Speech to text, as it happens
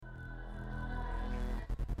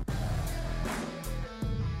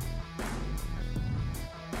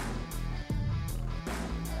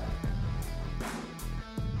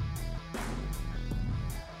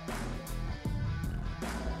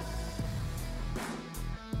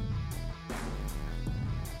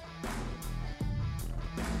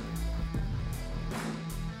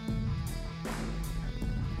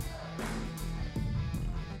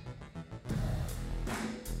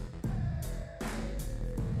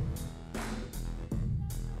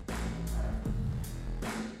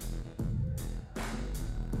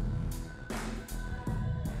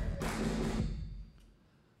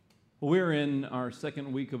We're in our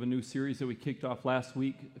second week of a new series that we kicked off last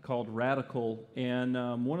week called Radical,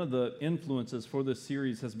 and one of the influences for this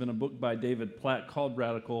series has been a book by David Platt called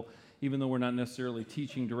Radical. Even though we're not necessarily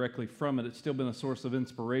teaching directly from it, it's still been a source of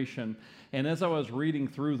inspiration. And as I was reading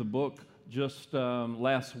through the book just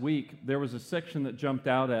last week, there was a section that jumped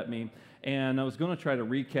out at me, and I was going to try to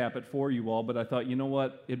recap it for you all, but I thought, you know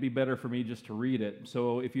what, it'd be better for me just to read it.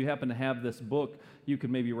 So if you happen to have this book, you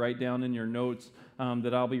could maybe write down in your notes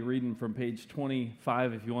that I'll be reading from page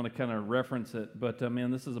 25 if you want to kind of reference it. But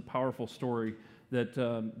man, this is a powerful story that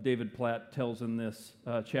David Platt tells in this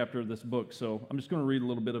chapter of this book. So I'm just going to read a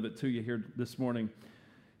little bit of it to you here this morning.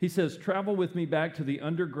 He says, "Travel with me back to the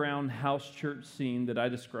underground house church scene that I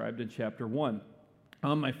described in chapter 1.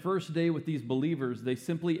 On my first day with these believers, they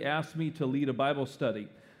simply asked me to lead a Bible study.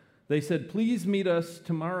 They said, 'Please meet us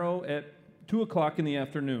tomorrow at 2 o'clock in the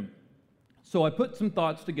afternoon.' So I put some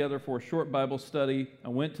thoughts together for a short Bible study. I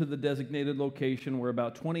went to the designated location where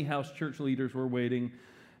about 20 house church leaders were waiting.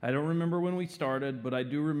 I don't remember when we started, but I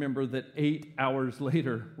do remember that 8 hours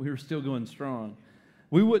later, we were still going strong.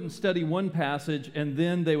 We wouldn't study one passage, and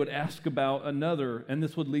then they would ask about another, and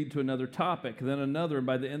this would lead to another topic, then another, and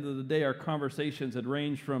by the end of the day, our conversations had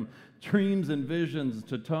ranged from dreams and visions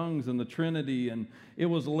to tongues and the Trinity, and it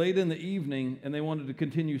was late in the evening, and they wanted to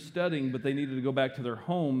continue studying, but they needed to go back to their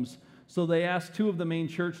homes, so they asked 2 of the main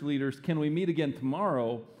church leaders, 'Can we meet again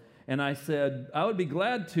tomorrow?' And I said, 'I would be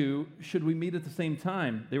glad to. Should we meet at the same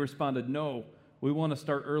time?' They responded, 'No, we want to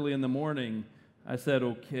start early in the morning.' I said,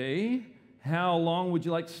 'Okay. How long would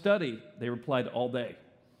you like to study?' They replied, 'All day.'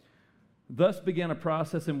 Thus began a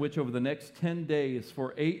process in which over the next 10 days,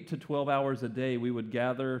 for 8 to 12 hours a day, we would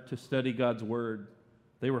gather to study God's Word.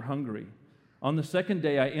 They were hungry. On the second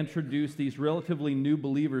day, I introduced these relatively new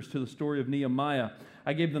believers to the story of Nehemiah.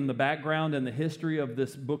 I gave them the background and the history of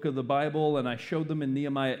this book of the Bible, and I showed them in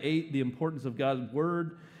Nehemiah 8 the importance of God's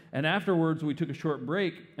Word. And afterwards, we took a short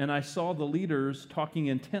break, and I saw the leaders talking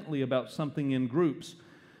intently about something in groups.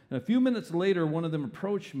 And a few minutes later, one of them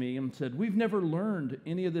approached me and said, 'We've never learned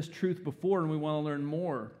any of this truth before, and we want to learn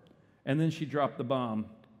more.' And then she dropped the bomb.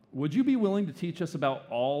 'Would you be willing to teach us about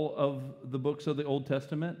all of the books of the Old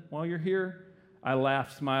Testament while you're here?' I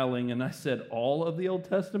laughed, smiling, and I said, 'All of the Old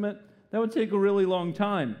Testament? That would take a really long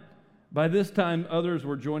time.' By this time, others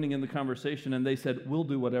were joining in the conversation, and they said, 'We'll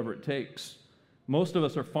do whatever it takes. Most of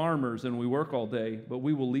us are farmers, and we work all day, but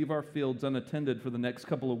we will leave our fields unattended for the next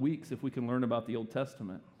couple of weeks if we can learn about the Old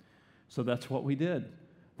Testament.' So that's what we did.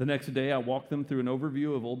 The next day, I walked them through an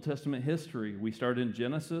overview of Old Testament history. We started in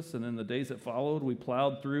Genesis, and in the days that followed, we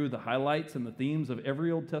plowed through the highlights and the themes of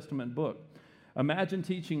every Old Testament book. Imagine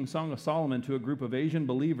teaching Song of Solomon to a group of Asian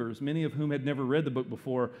believers, many of whom had never read the book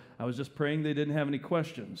before. I was just praying they didn't have any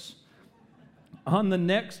questions. On the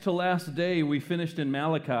next to last day, we finished in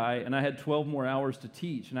Malachi, and I had 12 more hours to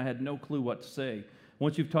teach, and I had no clue what to say.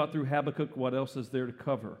 Once you've taught through Habakkuk, what else is there to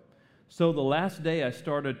cover? So the last day, I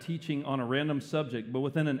started teaching on a random subject, but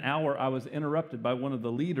within an hour, I was interrupted by one of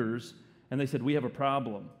the leaders, and they said, 'We have a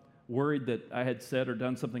problem.' Worried that I had said or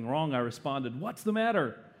done something wrong, I responded, 'What's the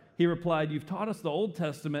matter?' He replied, 'You've taught us the Old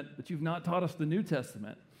Testament, but you've not taught us the New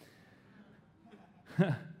Testament.'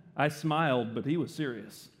 I smiled, but he was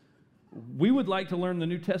serious. 'We would like to learn the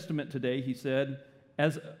New Testament today,' he said.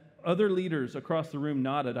 As other leaders across the room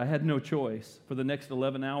nodded, I had no choice. For the next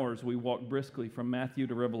 11 hours, we walked briskly from Matthew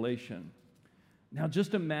to Revelation. Now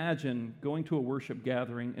just imagine going to a worship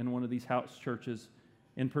gathering in one of these house churches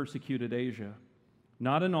in persecuted Asia.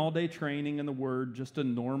 Not an all-day training in the Word, just a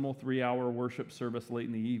normal 3-hour worship service late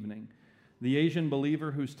in the evening. The Asian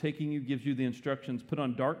believer who's taking you gives you the instructions, put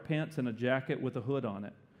on dark pants and a jacket with a hood on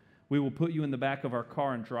it. We will put you in the back of our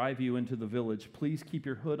car and drive you into the village. Please keep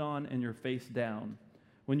your hood on and your face down.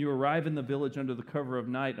 When you arrive in the village under the cover of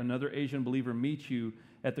night, another Asian believer meets you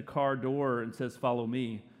at the car door and says, 'Follow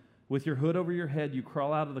me.' With your hood over your head, you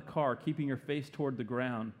crawl out of the car, keeping your face toward the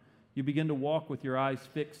ground. You begin to walk with your eyes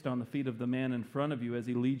fixed on the feet of the man in front of you as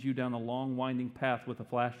he leads you down a long, winding path with a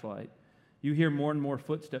flashlight. You hear more and more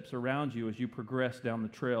footsteps around you as you progress down the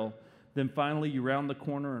trail. Then finally, you round the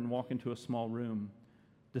corner and walk into a small room.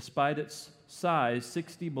 Despite its size,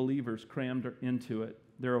 60 believers crammed into it.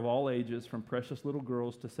 They're of all ages, from precious little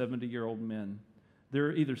girls to 70-year-old men.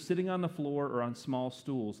 They're either sitting on the floor or on small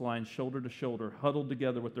stools, lying shoulder to shoulder, huddled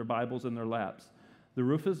together with their Bibles in their laps. The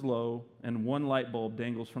roof is low, and one light bulb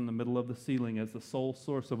dangles from the middle of the ceiling as the sole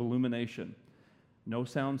source of illumination. No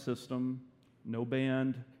sound system, no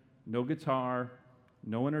band, no guitar,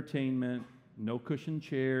 no entertainment, no cushioned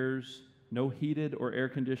chairs, no heated or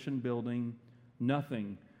air-conditioned building,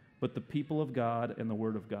 nothing but the people of God and the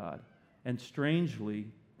Word of God. And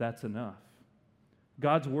strangely, that's enough.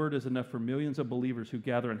 God's word is enough for millions of believers who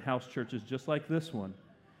gather in house churches just like this one.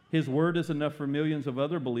 His word is enough for millions of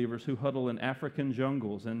other believers who huddle in African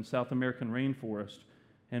jungles and South American rainforests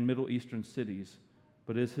and Middle Eastern cities.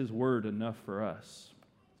 But is His word enough for us?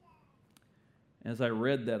 As I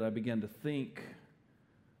read that, I began to think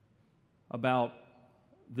about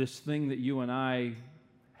this thing that you and I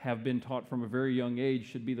have been taught from a very young age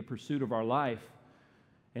should be the pursuit of our life,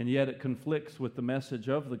 and yet it conflicts with the message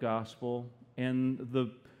of the gospel and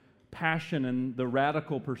the passion and the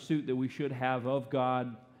radical pursuit that we should have of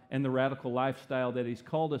God and the radical lifestyle that He's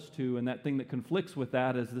called us to, and that thing that conflicts with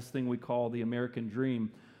that is this thing we call the American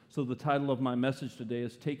dream. So the title of my message today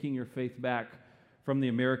is Taking Your Faith Back from the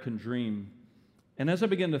American Dream. And as I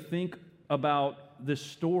began to think about this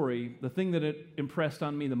story, the thing that it impressed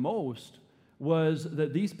on me the most was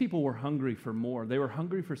that these people were hungry for more. They were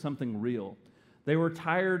hungry for something real. They were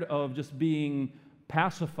tired of just being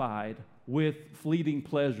pacified with fleeting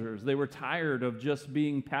pleasures. They were tired of just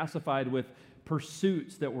being pacified with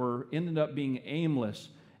pursuits that ended up being aimless,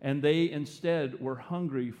 and they instead were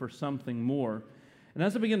hungry for something more. And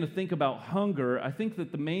as I begin to think about hunger, I think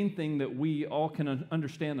that the main thing that we all can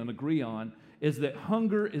understand and agree on is that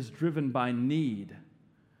hunger is driven by need.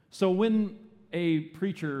 So when a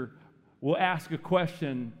preacher will ask a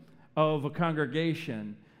question of a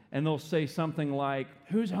congregation, and they'll say something like,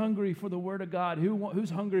 who's hungry for the Word of God? Who's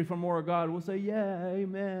hungry for more of God? We'll say, yeah,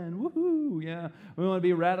 amen, woohoo, yeah. We want to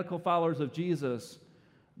be radical followers of Jesus.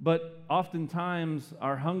 But oftentimes,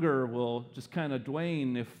 our hunger will just kind of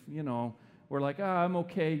wane if, we're like, I'm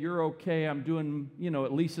okay, you're okay, I'm doing,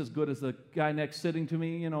 at least as good as the guy next sitting to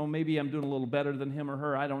me. Maybe I'm doing a little better than him or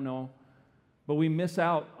her, I don't know. But we miss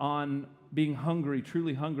out on being hungry,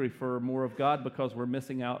 truly hungry for more of God because we're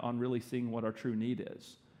missing out on really seeing what our true need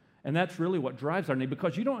is. And that's really what drives our need,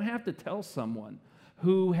 because you don't have to tell someone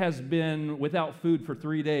who has been without food for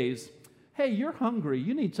 3 days, hey, you're hungry,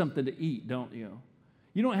 you need something to eat, don't you?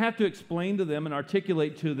 You don't have to explain to them and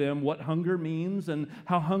articulate to them what hunger means and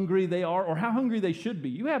how hungry they are or how hungry they should be.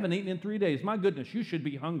 You haven't eaten in 3 days. My goodness, you should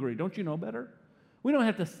be hungry. Don't you know better? We don't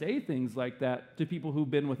have to say things like that to people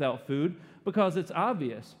who've been without food because it's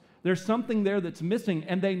obvious. There's something there that's missing,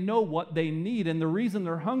 and they know what they need. And the reason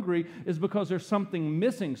they're hungry is because there's something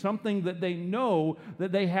missing, something that they know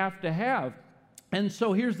that they have to have. And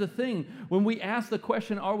so here's the thing. When we ask the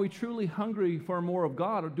question, are we truly hungry for more of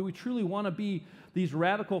God, or do we truly want to be these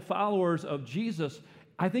radical followers of Jesus,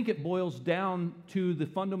 I think it boils down to the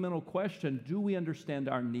fundamental question, do we understand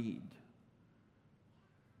our need?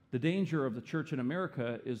 The danger of the church in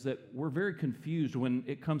America is that we're very confused when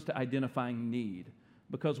it comes to identifying need,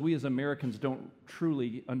 because we as Americans don't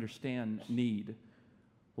truly understand need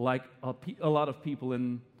like a lot of people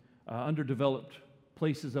in underdeveloped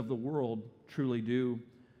places of the world truly do.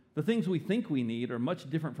 The things we think we need are much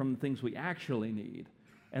different from the things we actually need.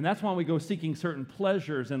 And that's why we go seeking certain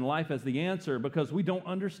pleasures in life as the answer, because we don't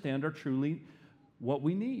understand or truly what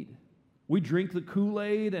we need. We drink the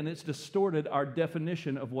Kool-Aid, and it's distorted our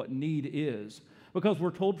definition of what need is. Because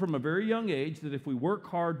we're told from a very young age that if we work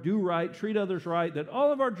hard, do right, treat others right, that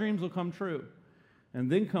all of our dreams will come true. And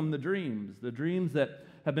then come the dreams that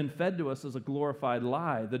have been fed to us as a glorified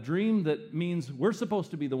lie. The dream that means we're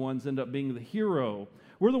supposed to be the ones end up being the hero.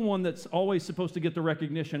 We're the one that's always supposed to get the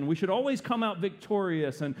recognition. We should always come out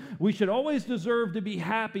victorious, and we should always deserve to be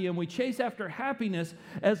happy, and we chase after happiness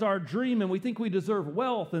as our dream, and we think we deserve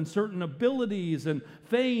wealth and certain abilities and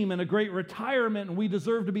fame and a great retirement, and we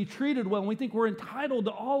deserve to be treated well, and we think we're entitled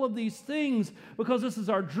to all of these things because this is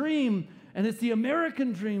our dream, and it's the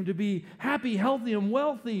American dream to be happy, healthy, and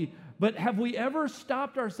wealthy. But have we ever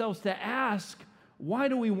stopped ourselves to ask, why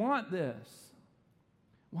do we want this?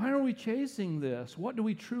 Why are we chasing this? What do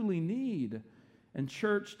we truly need? And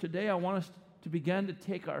church, today I want us to begin to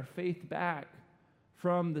take our faith back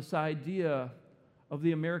from this idea of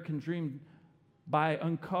the American dream by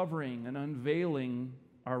uncovering and unveiling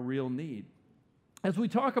our real need. As we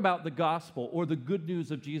talk about the gospel or the good news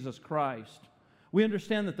of Jesus Christ, we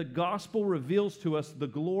understand that the gospel reveals to us the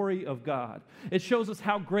glory of God. It shows us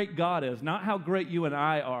how great God is, not how great you and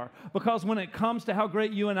I are. Because when it comes to how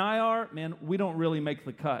great you and I are, man, we don't really make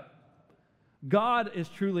the cut. God is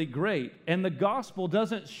truly great, and the gospel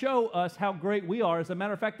doesn't show us how great we are. As a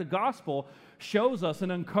matter of fact, the gospel shows us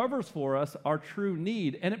and uncovers for us our true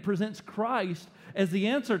need, and it presents Christ as the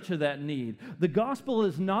answer to that need. The gospel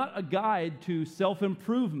is not a guide to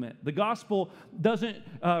self-improvement. The gospel doesn't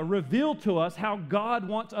reveal to us how God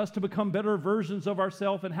wants us to become better versions of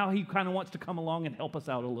ourselves and how He kind of wants to come along and help us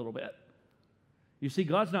out a little bit. You see,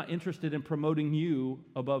 God's not interested in promoting you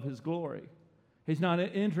above His glory. He's not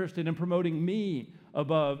interested in promoting me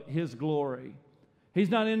above His glory. He's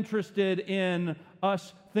not interested in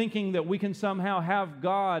us thinking that we can somehow have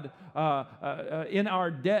God in our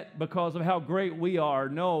debt because of how great we are.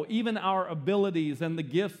 No, even our abilities and the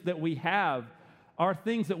gifts that we have are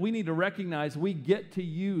things that we need to recognize we get to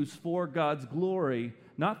use for God's glory,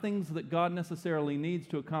 not things that God necessarily needs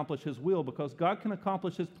to accomplish His will, because God can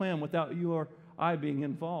accomplish His plan without you or I being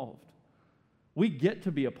involved. We get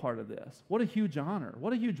to be a part of this. What a huge honor.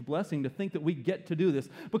 What a huge blessing to think that we get to do this,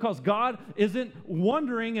 because God isn't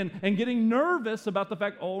wondering and getting nervous about the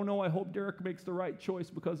fact, oh no, I hope Derek makes the right choice,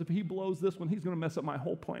 because if he blows this one, he's going to mess up my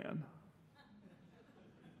whole plan.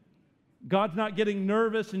 God's not getting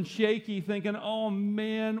nervous and shaky thinking, oh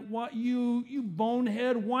man, what you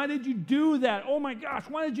bonehead, why did you do that? Oh my gosh,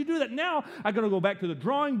 why did you do that? Now I got to go back to the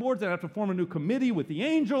drawing boards and I have to form a new committee with the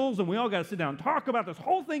angels, and we all got to sit down and talk about this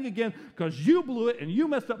whole thing again because you blew it and you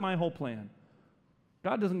messed up my whole plan.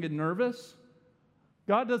 God doesn't get nervous.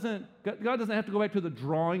 God doesn't have to go back to the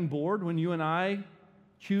drawing board when you and I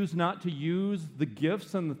choose not to use the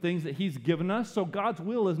gifts and the things that He's given us. So God's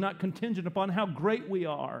will is not contingent upon how great we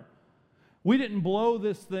are. We didn't blow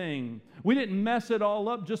this thing. We didn't mess it all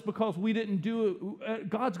up just because we didn't do it.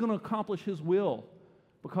 God's going to accomplish His will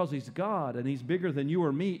because He's God and He's bigger than you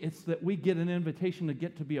or me. It's that we get an invitation to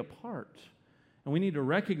get to be a part. And we need to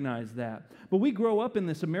recognize that. But we grow up in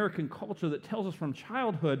this American culture that tells us from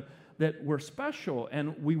childhood that we're special.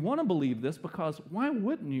 And we want to believe this because why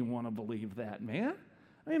wouldn't you want to believe that, man?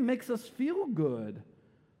 I mean, it makes us feel good.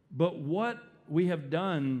 But what we have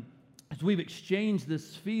done is we've exchanged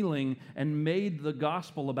this feeling and made the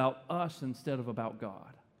gospel about us instead of about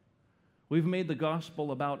God. We've made the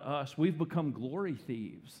gospel about us. We've become glory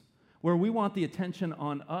thieves, where we want the attention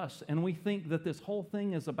on us, and we think that this whole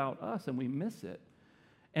thing is about us, and we miss it.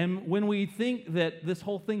 And when we think that this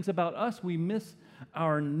whole thing's about us, we miss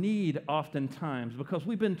our need oftentimes, because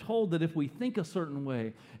we've been told that if we think a certain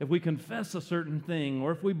way, if we confess a certain thing,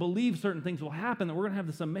 or if we believe certain things will happen, that we're going to have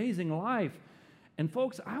this amazing life. And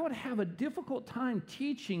folks, I would have a difficult time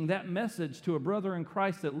teaching that message to a brother in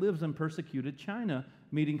Christ that lives in persecuted China,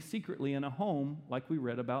 meeting secretly in a home like we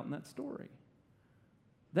read about in that story.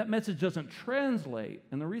 That message doesn't translate,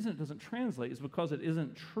 and the reason it doesn't translate is because it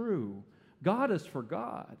isn't true. God is for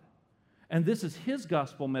God, and this is His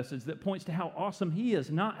gospel message that points to how awesome He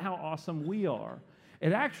is, not how awesome we are.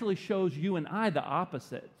 It actually shows you and I the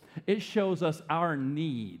opposite. It shows us our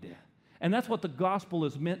need. And that's what the gospel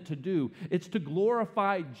is meant to do. It's to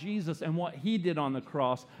glorify Jesus and what He did on the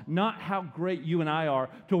cross, not how great you and I are,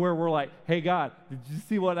 to where we're like, hey, God, did you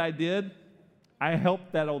see what I did? I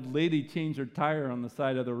helped that old lady change her tire on the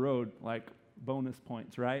side of the road, like bonus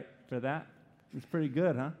points, right, for that? It's pretty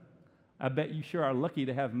good, huh? I bet you sure are lucky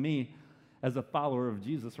to have me as a follower of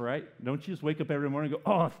Jesus, right? Don't you just wake up every morning and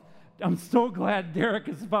go, oh, I'm so glad Derek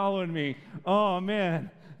is following me. Oh,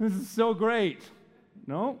 man, this is so great.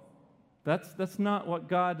 No. That's not what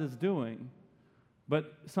God is doing.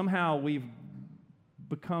 But somehow we've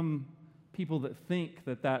become people that think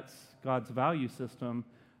that that's God's value system,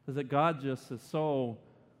 is that God just is so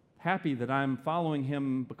happy that I'm following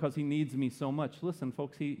Him because He needs me so much. Listen,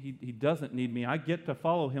 folks, He doesn't need me. I get to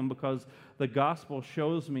follow Him because the gospel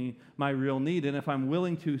shows me my real need. And if I'm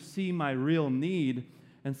willing to see my real need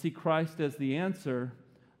and see Christ as the answer,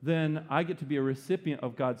 then I get to be a recipient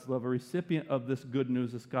of God's love, a recipient of this good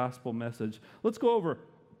news, this gospel message. Let's go over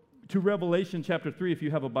to Revelation chapter 3. If you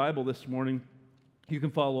have a Bible this morning, you can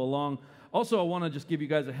follow along. Also, I want to just give you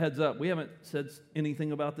guys a heads up. We haven't said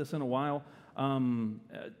anything about this in a while,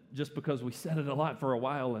 just because we said it a lot for a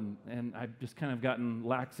while, and I've just kind of gotten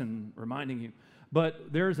lax in reminding you.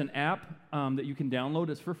 But there's an app that you can download.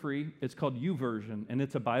 It's for free. It's called YouVersion, and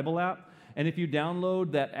it's a Bible app. And if you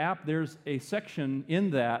download that app, there's a section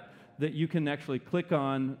in that you can actually click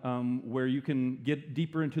on where you can get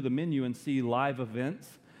deeper into the menu and see live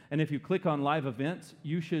events. And if you click on live events,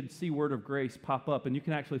 you should see Word of Grace pop up, and you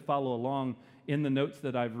can actually follow along in the notes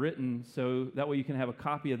that I've written, so that way you can have a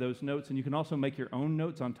copy of those notes, and you can also make your own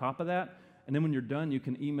notes on top of that. And then when you're done, you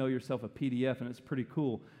can email yourself a PDF, and it's pretty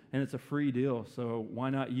cool. And it's a free deal, so why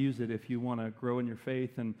not use it if you want to grow in your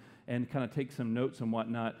faith and kind of take some notes and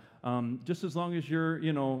whatnot. Just as long as you're,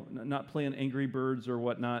 not playing Angry Birds or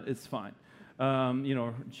whatnot, it's fine.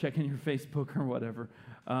 Checking your Facebook or whatever.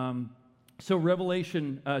 So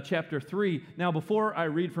Revelation chapter 3. Now, before I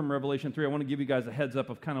read from Revelation 3, I want to give you guys a heads up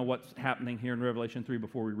of kind of what's happening here in Revelation 3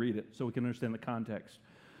 before we read it, so we can understand the context.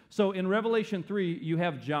 So in Revelation 3, you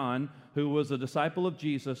have John, who was a disciple of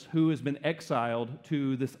Jesus, who has been exiled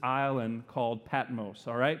to this island called Patmos,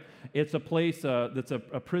 all right? It's a place that's a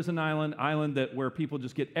prison island that where people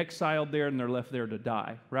just get exiled there and they're left there to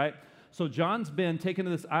die, right? So John's been taken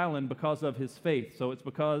to this island because of his faith. So it's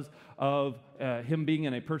because of him being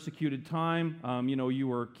in a persecuted time. You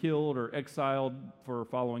were killed or exiled for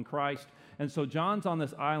following Christ. And so John's on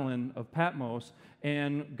this island of Patmos,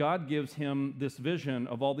 and God gives him this vision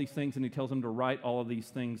of all these things, and he tells him to write all of these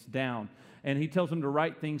things down. And he tells him to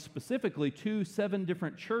write things specifically to 7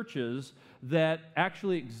 different churches that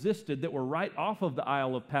actually existed, that were right off of the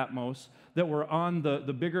Isle of Patmos, that were on the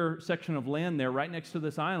bigger section of land there right next to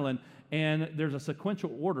this island. And there's a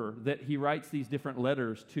sequential order that he writes these different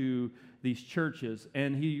letters to these churches.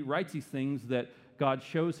 And he writes these things that God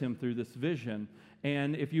shows him through this vision.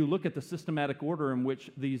 And if you look at the systematic order in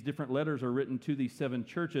which these different letters are written to these 7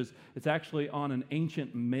 churches, it's actually on an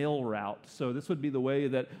ancient mail route. So this would be the way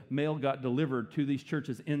that mail got delivered to these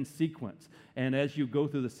churches in sequence. And as you go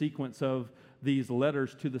through the sequence of these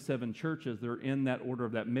letters to the 7 churches, they're in that order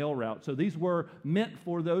of that mail route. So these were meant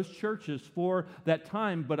for those churches for that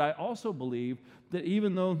time. But I also believe that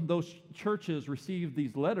even though those churches received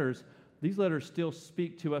these letters still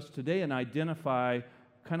speak to us today and identify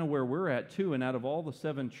kind of where we're at too. And out of all the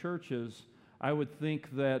 7 churches, I would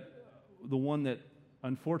think that the one that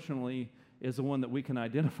unfortunately is the one that we can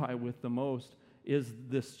identify with the most is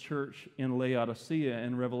this church in Laodicea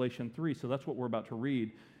in Revelation 3. So that's what we're about to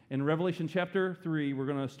read. In Revelation chapter 3, we're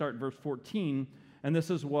going to start verse 14, and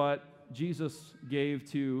this is what Jesus gave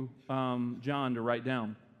to John to write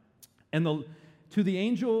down. And to the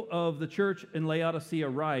angel of the church in Laodicea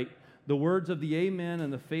write, the words of the Amen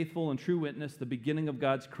and the faithful and true witness, the beginning of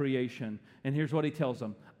God's creation. And here's what he tells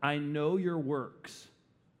them. I know your works,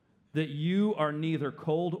 that you are neither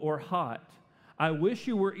cold or hot. I wish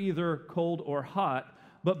you were either cold or hot,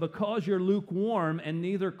 but because you're lukewarm and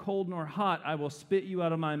neither cold nor hot, I will spit you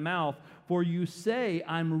out of my mouth. For you say,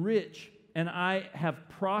 I'm rich and I have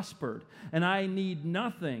prospered, and I need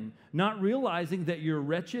nothing, not realizing that you're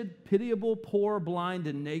wretched, pitiable, poor, blind,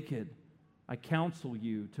 and naked. I counsel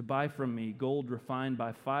you to buy from me gold refined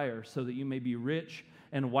by fire, so that you may be rich,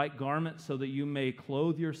 and white garments, so that you may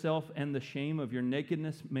clothe yourself, and the shame of your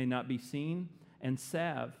nakedness may not be seen, and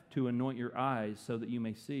salve to anoint your eyes, so that you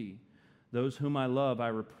may see. Those whom I love I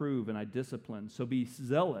reprove and I discipline, so be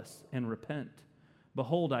zealous and repent.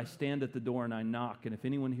 Behold, I stand at the door and I knock, and if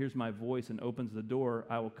anyone hears my voice and opens the door,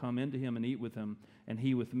 I will come into him and eat with him, and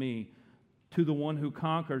he with me. To the one who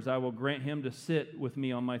conquers, I will grant him to sit with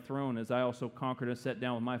me on my throne, as I also conquered and sat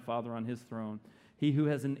down with my Father on his throne. He who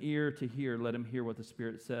has an ear to hear, let him hear what the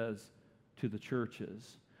Spirit says to the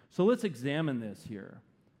churches. So let's examine this here.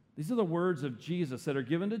 These are the words of Jesus that are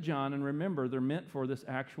given to John, and remember, they're meant for this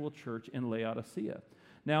actual church in Laodicea.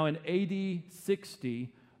 Now, in AD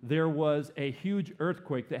 60, there was a huge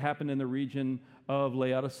earthquake that happened in the region of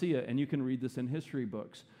Laodicea, and you can read this in history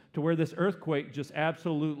books, to where this earthquake just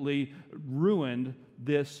absolutely ruined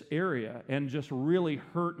this area and just really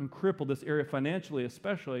hurt and crippled this area financially,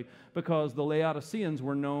 especially because the Laodiceans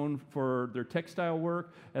were known for their textile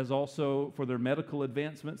work, as also for their medical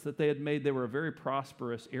advancements that they had made. They were a very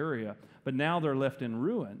prosperous area, but now they're left in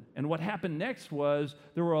ruin. And what happened next was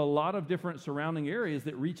there were a lot of different surrounding areas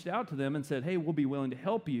that reached out to them and said, hey, we'll be willing to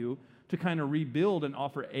help you to kind of rebuild and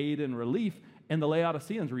offer aid and relief, and the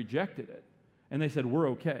Laodiceans rejected it. And they said, we're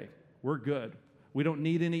okay. We're good. We don't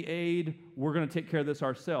need any aid. We're going to take care of this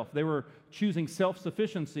ourselves. They were choosing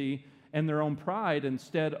self-sufficiency and their own pride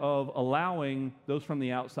instead of allowing those from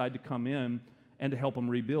the outside to come in and to help them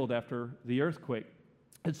rebuild after the earthquake.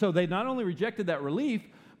 And so they not only rejected that relief,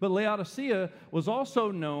 but Laodicea was also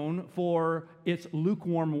known for its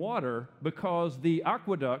lukewarm water, because the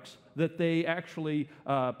aqueducts that they actually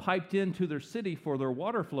piped into their city for their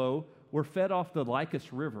water flow were fed off the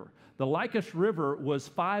Lycus River. The Lycus River was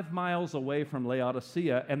 5 miles away from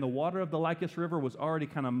Laodicea, and the water of the Lycus River was already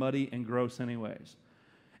kind of muddy and gross anyways.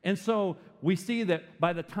 And so we see that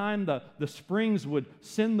by the time the springs would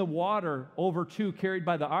send the water over to, carried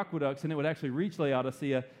by the aqueducts, and it would actually reach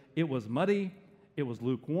Laodicea, it was muddy, it was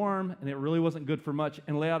lukewarm, and it really wasn't good for much,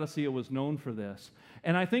 and Laodicea was known for this.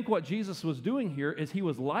 And I think what Jesus was doing here is he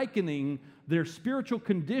was likening their spiritual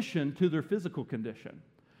condition to their physical condition.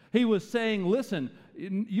 He was saying, listen,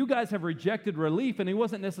 you guys have rejected relief, and he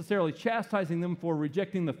wasn't necessarily chastising them for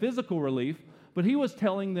rejecting the physical relief, but he was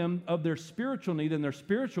telling them of their spiritual need and their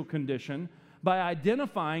spiritual condition by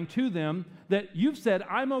identifying to them that you've said,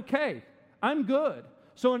 I'm okay, I'm good.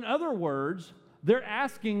 So in other words, they're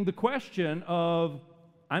asking the question of,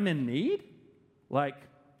 I'm in need? Like,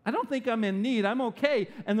 I don't think I'm in need. I'm okay.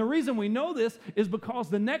 And the reason we know this is because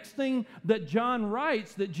the next thing that John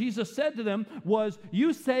writes that Jesus said to them was,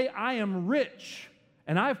 you say I am rich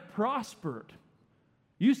and I've prospered.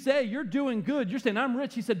 You say you're doing good. You're saying I'm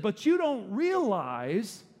rich. He said, but you don't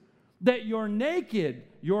realize that you're naked,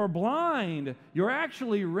 you're blind, you're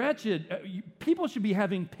actually wretched. People should be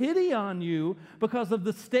having pity on you because of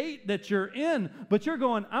the state that you're in. But you're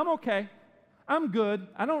going, I'm okay. I'm good.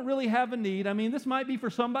 I don't really have a need. I mean, this might be for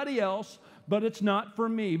somebody else, but it's not for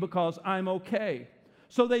me because I'm okay.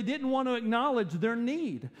 So they didn't want to acknowledge their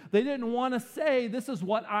need. They didn't want to say, this is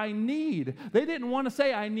what I need. They didn't want to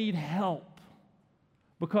say, I need help.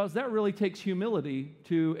 Because that really takes humility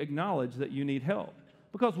to acknowledge that you need help.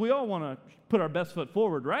 Because we all want to put our best foot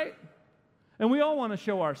forward, right? And we all want to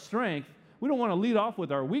show our strength. We don't want to lead off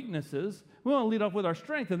with our weaknesses. We want to lead off with our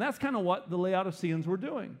strength. And that's kind of what the Laodiceans were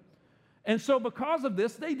doing. And so because of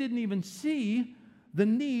this, they didn't even see the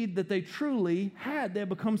need that they truly had. They had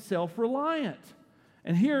become self-reliant.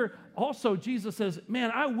 And here also Jesus says,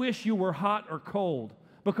 man, I wish you were hot or cold,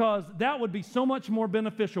 because that would be so much more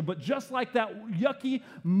beneficial. But just like that yucky,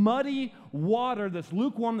 muddy water that's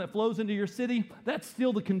lukewarm that flows into your city, that's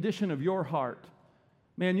still the condition of your heart.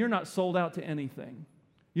 Man, you're not sold out to anything.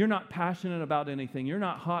 You're not passionate about anything. You're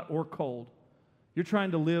not hot or cold. You're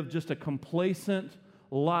trying to live just a complacent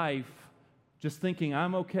life, just thinking,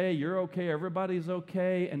 I'm okay, you're okay, everybody's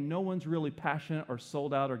okay, and no one's really passionate or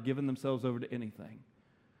sold out or giving themselves over to anything.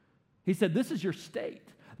 He said, this is your state.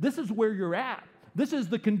 This is where you're at. This is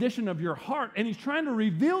the condition of your heart. And he's trying to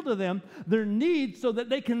reveal to them their need so that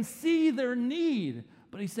they can see their need.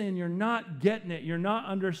 But he's saying, you're not getting it. You're not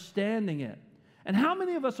understanding it. And how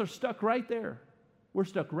many of us are stuck right there? We're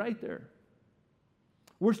stuck right there.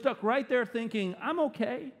 We're stuck right there thinking, I'm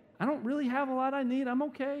okay. I don't really have a lot I need. I'm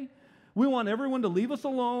okay. We want everyone to leave us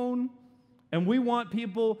alone. And we want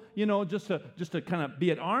people, just to kind of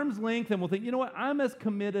be at arm's length. And we'll think, you know what? I'm as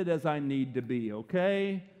committed as I need to be,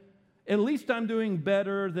 okay? At least I'm doing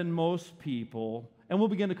better than most people. And we'll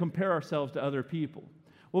begin to compare ourselves to other people.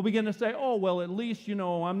 We'll begin to say, oh, well, at least,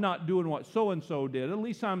 I'm not doing what so-and-so did. At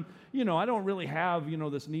least I'm, I don't really have,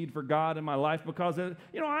 this need for God in my life because,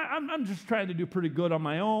 I'm just trying to do pretty good on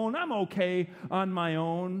my own. I'm okay on my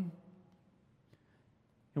own.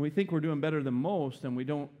 And we think we're doing better than most, and we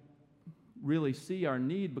don't really see our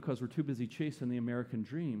need because we're too busy chasing the American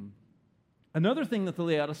dream. Another thing that the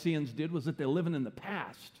Laodiceans did was that they're living in the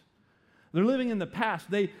past. They're living in the past.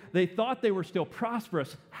 They thought they were still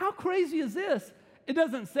prosperous. How crazy is this? It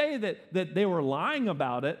doesn't say that they were lying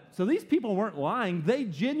about it. So these people weren't lying. They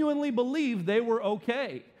genuinely believed they were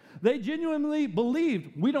okay. They genuinely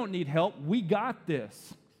believed, we don't need help. We got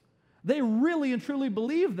this. They really and truly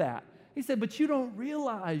believed that. He said, but you don't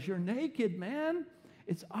realize you're naked, man.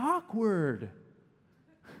 It's awkward.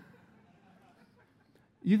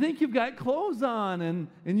 You think you've got clothes on,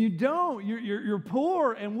 and you don't. You're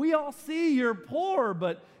poor, and we all see you're poor,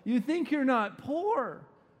 but you think you're not poor.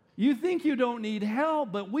 You think you don't need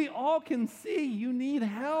help, but we all can see you need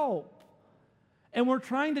help. And we're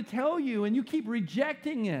trying to tell you, and you keep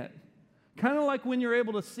rejecting it. Kind of like when you're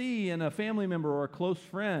able to see in a family member or a close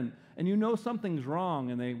friend, and you know something's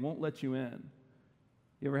wrong, and they won't let you in.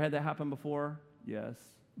 You ever had that happen before? Yes.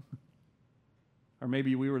 Or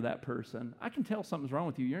maybe we were that person. I can tell something's wrong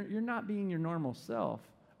with you. You're not being your normal self.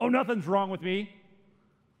 Oh, nothing's wrong with me.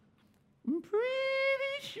 I'm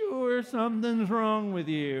pretty sure something's wrong with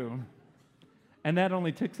you. And that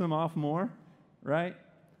only ticks them off more, right?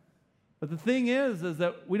 But the thing is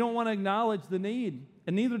that we don't want to acknowledge the need.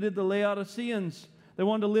 And neither did the Laodiceans. They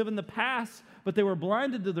wanted to live in the past, but they were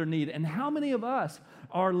blinded to their need. And how many of us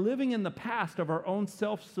are living in the past of our own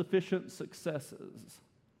self-sufficient successes?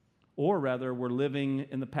 Or rather, we're living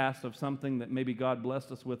in the past of something that maybe God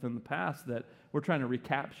blessed us with in the past that we're trying to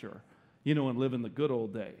recapture, and live in the good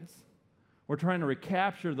old days. We're trying to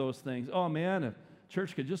recapture those things. Oh, man, if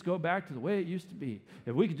church could just go back to the way it used to be.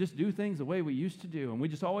 If we could just do things the way we used to do. And we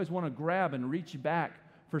just always want to grab and reach back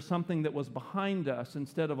for something that was behind us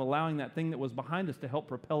instead of allowing that thing that was behind us to help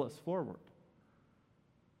propel us forward.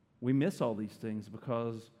 We miss all these things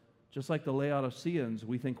because just like the Laodiceans,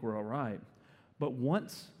 we think we're all right. But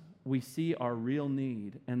once we see our real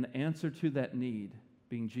need and the answer to that need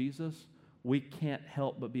being Jesus, we can't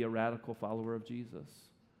help but be a radical follower of Jesus.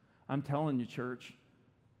 I'm telling you, church,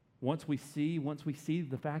 once we see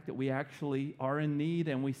the fact that we actually are in need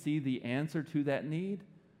and we see the answer to that need,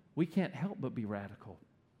 we can't help but be radical.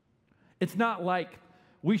 It's not like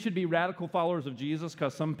we should be radical followers of Jesus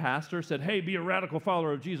because some pastor said, hey, be a radical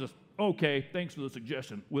follower of Jesus. Okay, thanks for the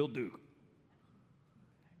suggestion. Will do.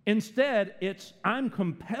 Instead, it's I'm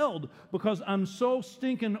compelled because I'm so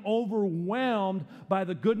stinking overwhelmed by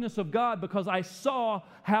the goodness of God because I saw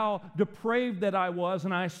how depraved that I was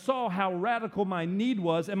and I saw how radical my need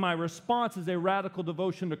was, and my response is a radical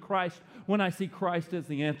devotion to Christ when I see Christ as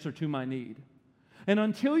the answer to my need. And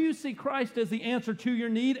until you see Christ as the answer to your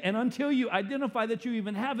need, and until you identify that you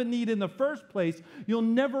even have a need in the first place, you'll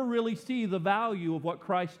never really see the value of what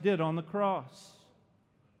Christ did on the cross.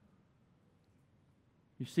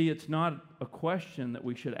 You see, it's not a question that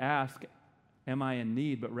we should ask, am I in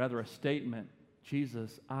need, but rather a statement,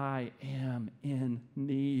 Jesus, I am in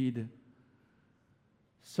need.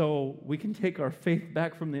 So we can take our faith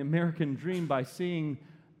back from the American dream by seeing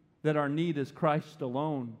that our need is Christ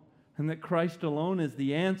alone, and that Christ alone is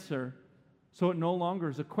the answer. So it no longer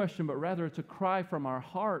is a question, but rather it's a cry from our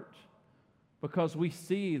heart, because we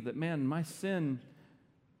see that, man, my sin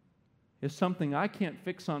is something I can't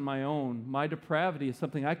fix on my own. My depravity is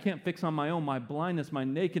something I can't fix on my own. My blindness, my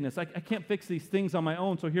nakedness, I can't fix these things on my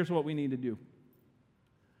own. So here's what we need to do.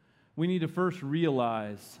 We need to first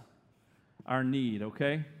realize our need,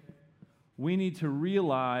 okay? We need to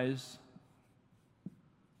realize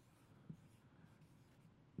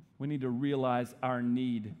our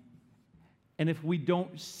need. And if we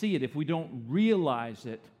don't see it, if we don't realize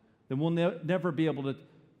it, then we'll never be able to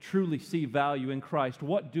truly see value in Christ.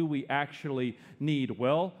 What do we actually need?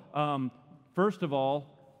 Well, first of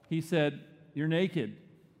all, he said, you're naked.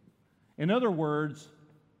 In other words,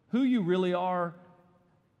 who you really are,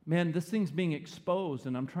 man, this thing's being exposed,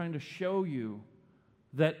 and I'm trying to show you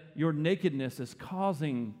that your nakedness is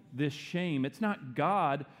causing this shame. It's not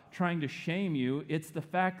God trying to shame you. It's the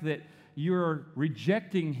fact that you're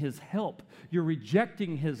rejecting His help. You're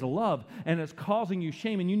rejecting His love, and it's causing you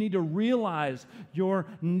shame. And you need to realize your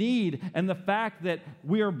need and the fact that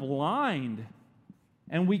we are blind,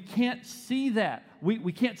 and we can't see that.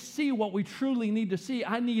 We can't see what we truly need to see.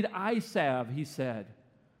 I need eye salve, he said,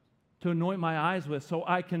 to anoint my eyes with, so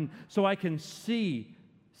I can see.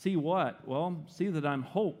 See what? Well, see that I'm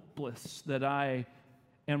hopeless, that I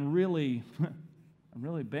am really, I'm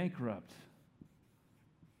really bankrupt.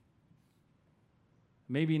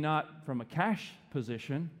 Maybe not from a cash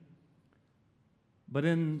position, but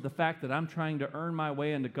in the fact that I'm trying to earn my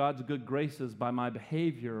way into God's good graces by my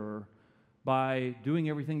behavior, or by doing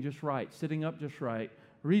everything just right, sitting up just right,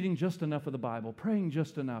 reading just enough of the Bible, praying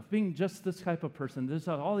just enough, being just this type of person. There's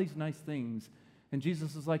all these nice things. And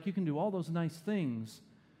Jesus is like, you can do all those nice things,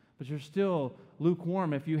 but you're still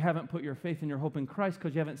lukewarm if you haven't put your faith and your hope in Christ,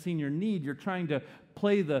 because you haven't seen your need. You're trying to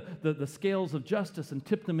play the scales of justice and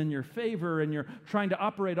tip them in your favor, and you're trying to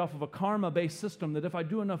operate off of a karma-based system that if I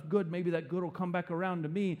do enough good, maybe that good will come back around to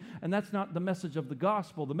me. And that's not the message of the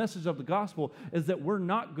gospel. The message of the gospel is that we're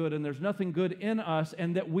not good, and there's nothing good in us,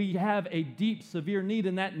 and that we have a deep, severe need,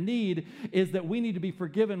 and that need is that we need to be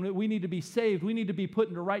forgiven, we need to be saved, we need to be put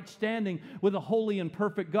into right standing with a holy and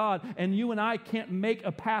perfect God. And you and I can't make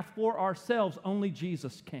a path for ourselves. Only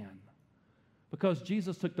Jesus can. Because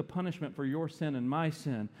Jesus took the punishment for your sin and my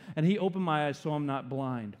sin, and He opened my eyes so I'm not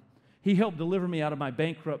blind. He helped deliver me out of my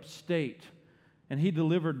bankrupt state, and He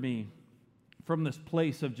delivered me from this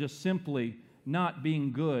place of just simply not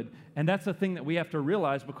being good. And that's the thing that we have to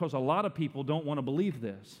realize, because a lot of people don't want to believe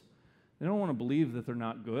this. They don't want to believe that they're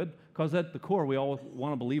not good, because at the core we all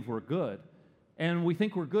want to believe we're good. And we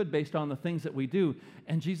think we're good based on the things that we do.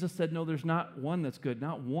 And Jesus said, no, there's not one that's good,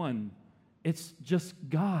 not one. It's just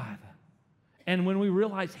God. And when we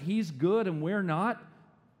realize He's good and we're not,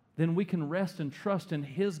 then we can rest and trust in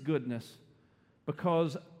His goodness.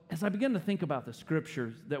 Because as I begin to think about the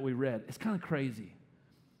scriptures that we read, it's kind of crazy.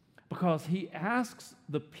 Because He asks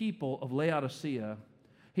the people of Laodicea,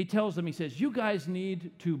 He tells them, He says, you guys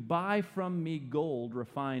need to buy from me gold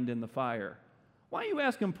refined in the fire. Why are you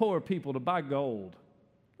asking poor people to buy gold?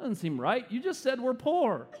 Doesn't seem right. You just said we're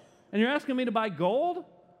poor, and you're asking me to buy gold?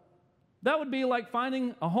 That would be like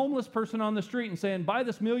finding a homeless person on the street and saying, buy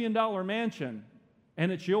this $1 million mansion,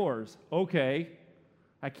 and it's yours. Okay,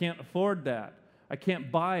 I can't afford that. I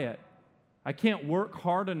can't buy it. I can't work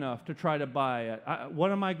hard enough to try to buy it.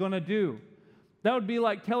 What am I going to do? That would be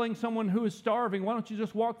like telling someone who is starving, why don't you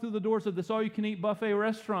just walk through the doors of this all-you-can-eat buffet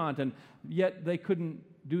restaurant? And yet they couldn't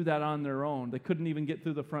do that on their own. They couldn't even get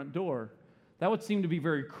through the front door. That would seem to be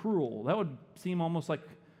very cruel. That would seem almost like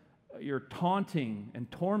you're taunting and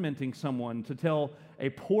tormenting someone to tell a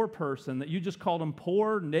poor person that you just called them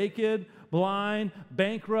poor, naked, blind,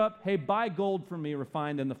 bankrupt, hey, buy gold from me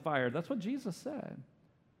refined in the fire. That's what Jesus said.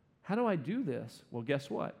 How do I do this? Well, guess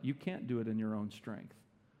what? You can't do it in your own strength.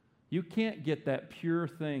 You can't get that pure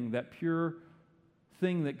thing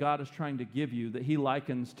that God is trying to give you, that He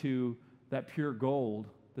likens to that pure gold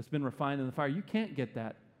that's been refined in the fire. You can't get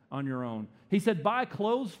that on your own. He said, buy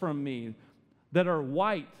clothes from me that are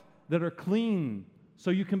white, that are clean, so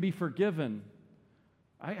you can be forgiven.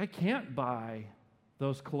 I can't buy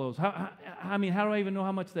those clothes. How do I even know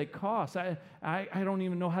how much they cost? I don't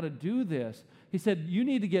even know how to do this. He said, you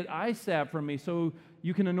need to get eye salve from me so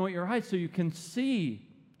you can anoint your eyes so you can see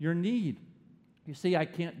your need. You see, I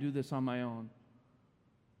can't do this on my own.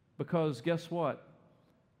 Because guess what?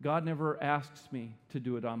 God never asks me to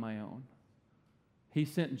do it on my own. He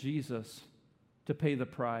sent Jesus to pay the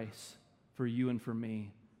price for you and for me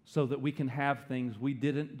so that we can have things we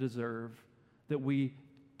didn't deserve, that we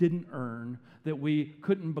didn't earn, that we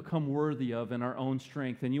couldn't become worthy of in our own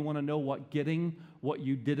strength. And you want to know what getting what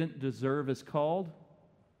you didn't deserve is called?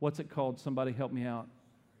 What's it called? Somebody help me out.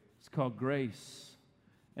 It's called grace.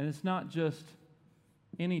 And it's not just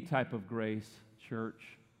any type of grace,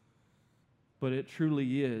 church, but it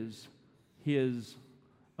truly is His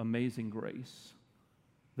amazing grace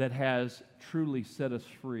that has truly set us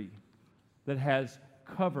free, that has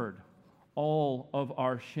covered all of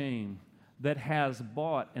our shame, that has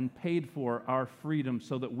bought and paid for our freedom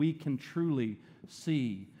so that we can truly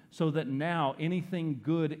see, so that now anything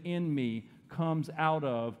good in me comes out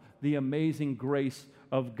of the amazing grace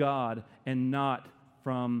of God and not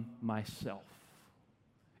from myself.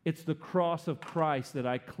 It's the cross of Christ that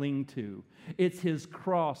I cling to. It's His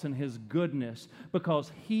cross and His goodness,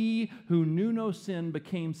 because He who knew no sin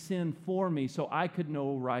became sin for me so I could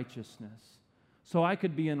know righteousness, so I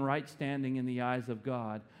could be in right standing in the eyes of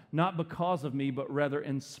God, not because of me, but rather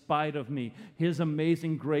in spite of me. His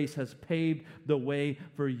amazing grace has paved the way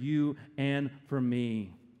for you and for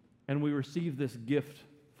me. And we receive this gift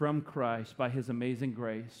from Christ by His amazing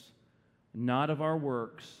grace, not of our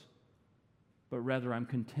works, but rather I'm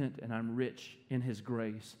content and I'm rich in His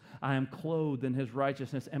grace. I am clothed in His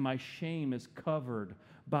righteousness, and my shame is covered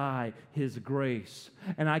by His grace.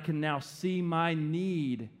 And I can now see my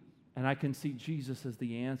need, and I can see Jesus as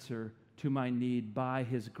the answer to my need by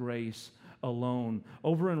His grace alone.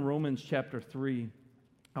 Over in Romans chapter 3,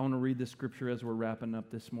 I want to read this scripture as we're wrapping up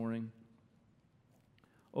this morning.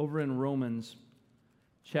 Over in Romans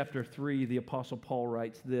chapter 3, the Apostle Paul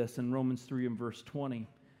writes this in Romans 3 and verse 20.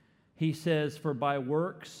 He says, "For by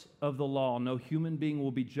works of the law no human being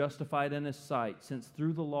will be justified in His sight, since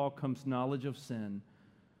through the law comes knowledge of sin.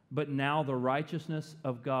 But now the righteousness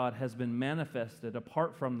of God has been manifested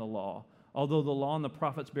apart from the law, although the law and the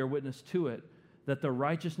prophets bear witness to it, that the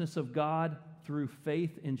righteousness of God through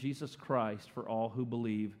faith in Jesus Christ for all who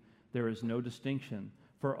believe. There is no distinction,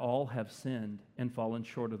 for all have sinned and fallen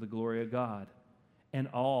short of the glory of God, and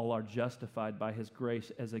all are justified by His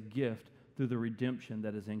grace as a gift through the redemption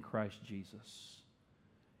that is in Christ Jesus."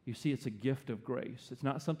 You see, it's a gift of grace. It's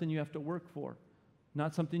not something you have to work for,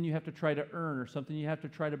 not something you have to try to earn or something you have to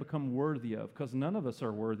try to become worthy of, because none of us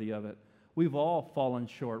are worthy of it. We've all fallen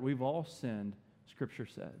short. We've all sinned, Scripture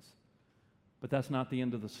says. But that's not the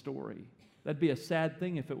end of the story. That'd be a sad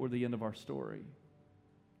thing if it were the end of our story.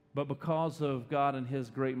 But because of God and His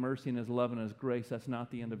great mercy and His love and His grace, that's not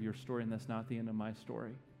the end of your story, and that's not the end of my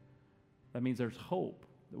story. That means there's hope,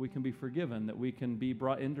 that we can be forgiven, that we can be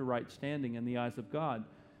brought into right standing in the eyes of God,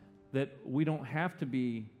 that we don't have to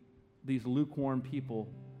be these lukewarm people,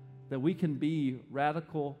 that we can be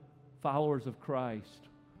radical followers of Christ,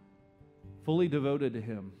 fully devoted to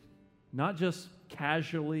Him, not just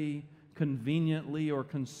casually, conveniently, or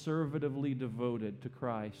conservatively devoted to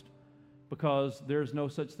Christ, because there's no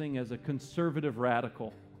such thing as a conservative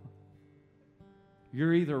radical.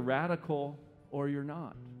 You're either radical or you're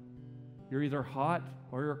not. You're either hot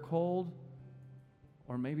or you're cold,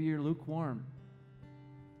 or maybe you're lukewarm.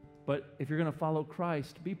 But if you're going to follow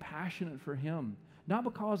Christ, be passionate for Him. Not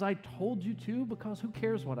because I told you to, because who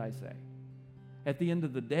cares what I say? At the end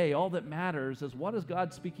of the day, all that matters is, what is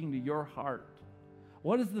God speaking to your heart?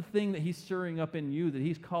 What is the thing that He's stirring up in you, that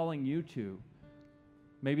He's calling you to?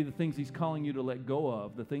 Maybe the things He's calling you to let go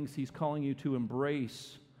of, the things He's calling you to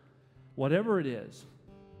embrace. Whatever it is,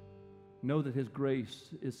 know that His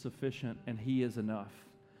grace is sufficient and He is enough.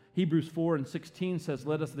 Hebrews 4 and 16 says,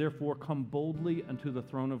 "Let us therefore come boldly unto the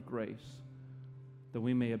throne of grace, that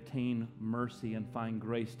we may obtain mercy and find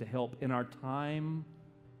grace to help in our time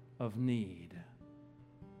of need."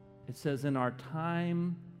 It says in our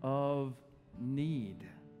time of need.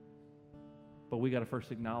 But we got to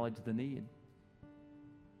first acknowledge the need.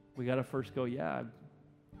 We got to first go, yeah,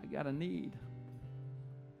 I got a need.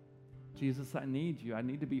 Jesus, I need you. I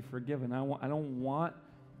need to be forgiven. I don't want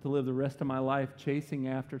to live the rest of my life chasing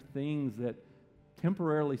after things that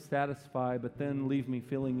temporarily satisfy but then leave me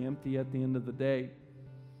feeling empty at the end of the day.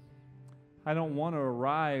 I don't want to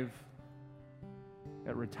arrive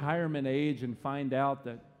at retirement age and find out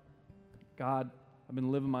that, God, I've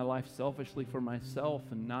been living my life selfishly for myself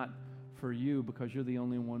and not for you, because you're the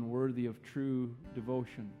only one worthy of true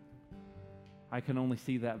devotion. I can only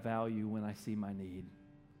see that value when I see my need.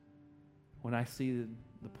 When I see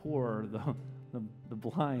the poor, the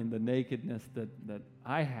blind, the nakedness that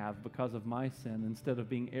I have because of my sin, instead of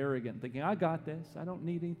being arrogant, thinking, I got this. I don't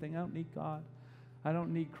need anything. I don't need God. I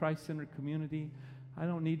don't need Christ-centered community. I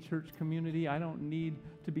don't need church community. I don't need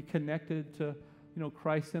to be connected to,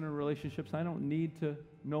 Christ-centered relationships. I don't need to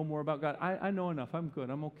know more about God. I know enough. I'm good.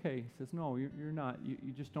 I'm okay. He says, no, you're not.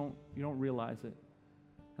 You just don't realize it.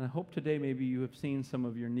 And I hope today maybe you have seen some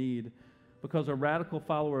of your need, because a radical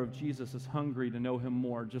follower of Jesus is hungry to know him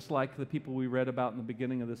more, just like the people we read about in the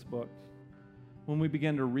beginning of this book. When we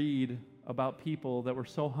began to read about people that were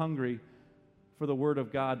so hungry for the Word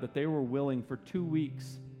of God that they were willing for 2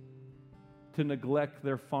 weeks to neglect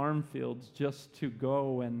their farm fields just to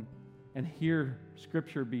go and hear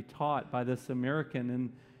Scripture be taught by this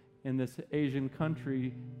American in this Asian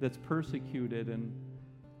country that's persecuted. And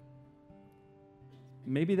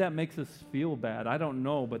maybe that makes us feel bad. I don't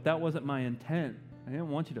know, but that wasn't my intent. I didn't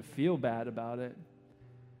want you to feel bad about it.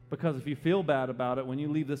 Because if you feel bad about it, when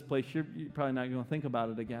you leave this place, you're probably not going to think about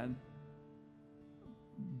it again.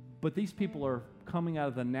 But these people are coming out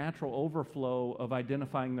of the natural overflow of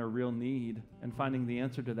identifying their real need and finding the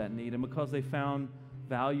answer to that need. And because they found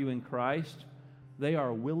value in Christ, they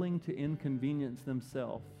are willing to inconvenience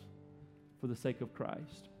themselves for the sake of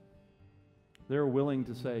Christ. They're willing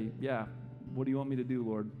to say, yeah, what do you want me to do,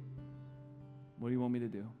 Lord? What do you want me to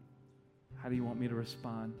do? How do you want me to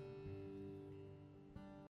respond?